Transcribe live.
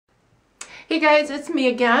Hey guys, it's me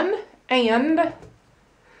again, and I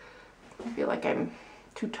feel like I'm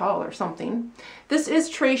too tall or something. This is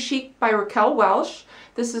Chic by Raquel Welch.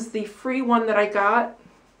 This is the free one that I got.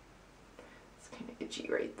 It's kind of itchy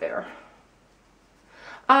right there.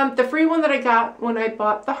 The free one that I got when I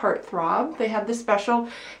bought the Heartthrob. They had the special.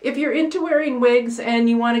 If you're into wearing wigs and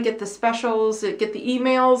you want to get the specials, get the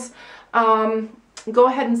emails, go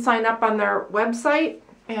ahead and sign up on their website,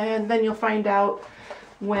 and then you'll find out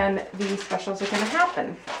when the specials are going to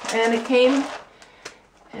happen. And it came,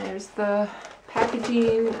 there's the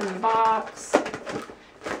packaging and the box,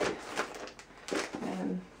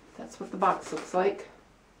 and that's what the box looks like.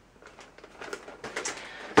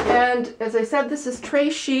 And as I said, this is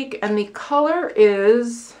Chic, and the color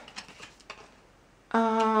is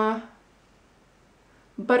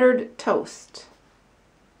buttered toast.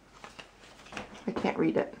 I can't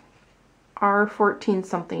read it. R14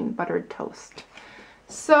 something buttered toast.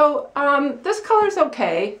 So this color's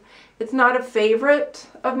okay. It's not a favorite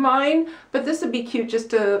of mine, but this would be cute just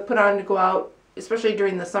to put on to go out, especially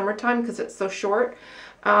during the summertime because it's so short.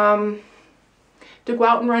 To go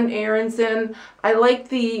out and run errands in. I like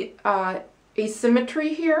the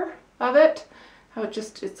asymmetry here of it. How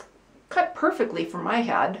it's cut perfectly for my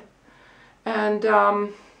head. And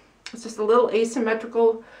it's just a little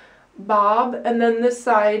asymmetrical bob. And then this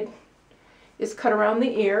side is cut around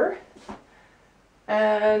the ear.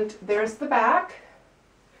 And there's the back.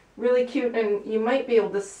 Really cute, and you might be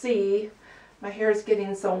able to see my hair is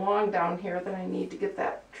getting so long down here that I need to get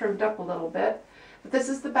that trimmed up a little bit. But this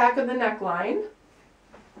is the back of the neckline.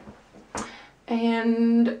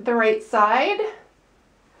 And the right side.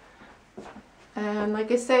 And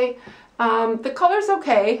like I say, the color's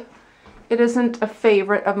okay. It isn't a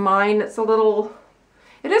favorite of mine. It's a little,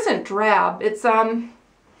 it isn't drab. It's,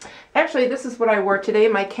 actually this is what I wore today,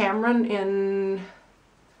 my Cameron in,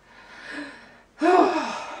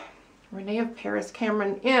 Renee of Paris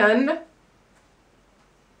Cameron in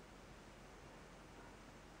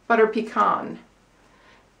Butter Pecan.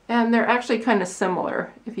 And they're actually kind of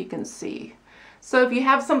similar, if you can see. So if you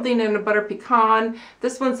have something in a Butter Pecan,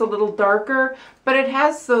 this one's a little darker, but it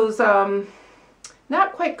has those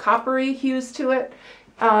not quite coppery hues to it.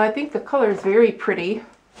 I think the color is very pretty.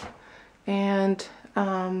 And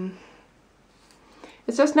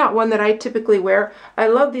it's just not one that I typically wear. I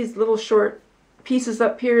love these little short pieces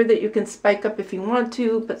up here that you can spike up if you want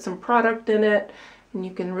to, put some product in it, and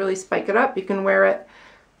you can really spike it up. You can wear it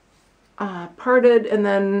parted and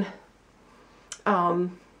then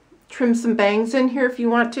trim some bangs in here if you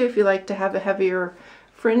want to, if you like to have a heavier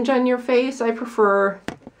fringe on your face. I prefer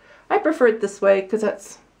it this way because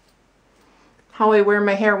that's how I wear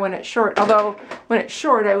my hair when it's short. Although when it's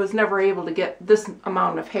short, I was never able to get this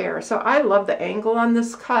amount of hair. So I love the angle on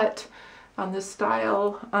this cut, on this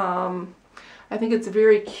style. I think it's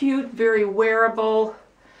very cute, very wearable,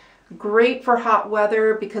 great for hot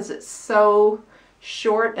weather because it's so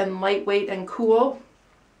short and lightweight and cool.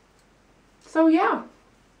 So yeah,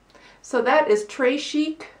 so that is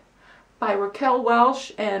Chic by Raquel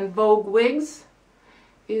Welch, and Vogue Wigs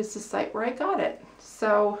is the site where I got it.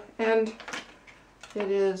 So, and it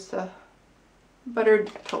is buttered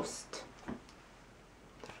toast.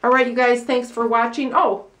 Alright you guys, thanks for watching.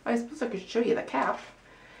 Oh, I suppose I could show you the cap.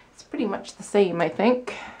 It's pretty much the same, I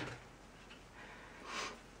think.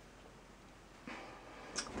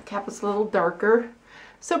 The cap is a little darker.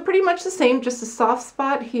 So pretty much the same, just a soft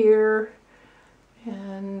spot here.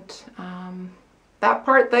 And that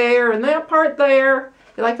part there and that part there.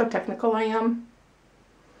 You like how technical I am?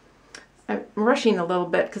 I'm rushing a little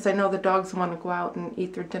bit because I know the dogs want to go out and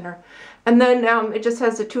eat their dinner. And then it just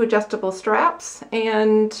has the two adjustable straps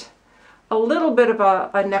and a little bit of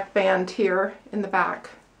a neckband here in the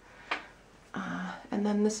back. And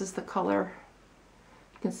then this is the color.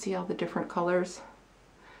 You can see all the different colors.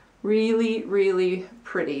 Really, really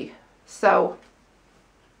pretty. So,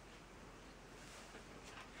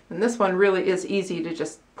 and this one really is easy to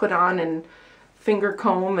just put on and finger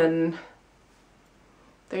comb, and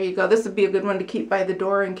there you go. This would be a good one to keep by the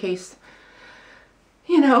door in case,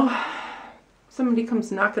 you know, somebody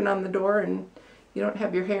comes knocking on the door and you don't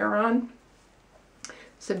have your hair on.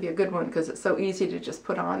 This would be a good one because it's so easy to just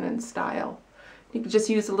put on and style. You can just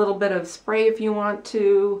use a little bit of spray if you want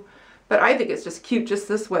to, but I think it's just cute just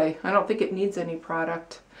this way. I don't think it needs any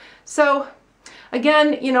product. So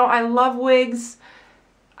again, you know, I love wigs.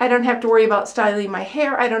 I don't have to worry about styling my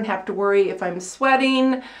hair. I don't have to worry if I'm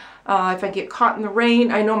sweating, if I get caught in the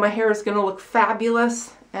rain. I know my hair is going to look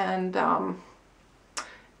fabulous, and I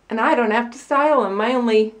don't have to style them. My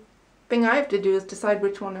only thing I have to do is decide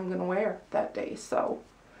which one I'm going to wear that day. So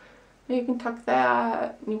You can tuck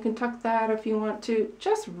that. You can tuck that if you want to.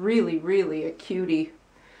 Just really, really a cutie.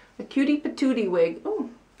 A cutie patootie wig. Oh,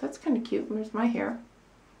 that's kind of cute. There's my hair.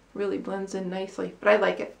 Really blends in nicely, but I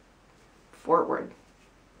like it forward.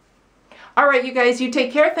 All right, you guys, you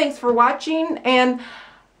take care. Thanks for watching. And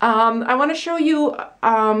I want to show you,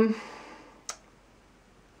 I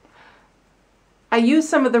used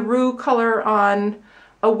some of the Rue color on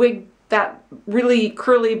a wig, that really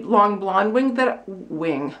curly long blonde wig that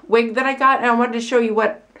I got, and I wanted to show you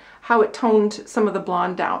how it toned some of the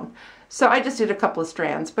blonde down. So I just did a couple of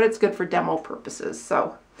strands, but it's good for demo purposes.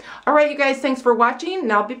 So, all right, you guys, thanks for watching,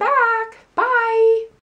 and I'll be back. Bye.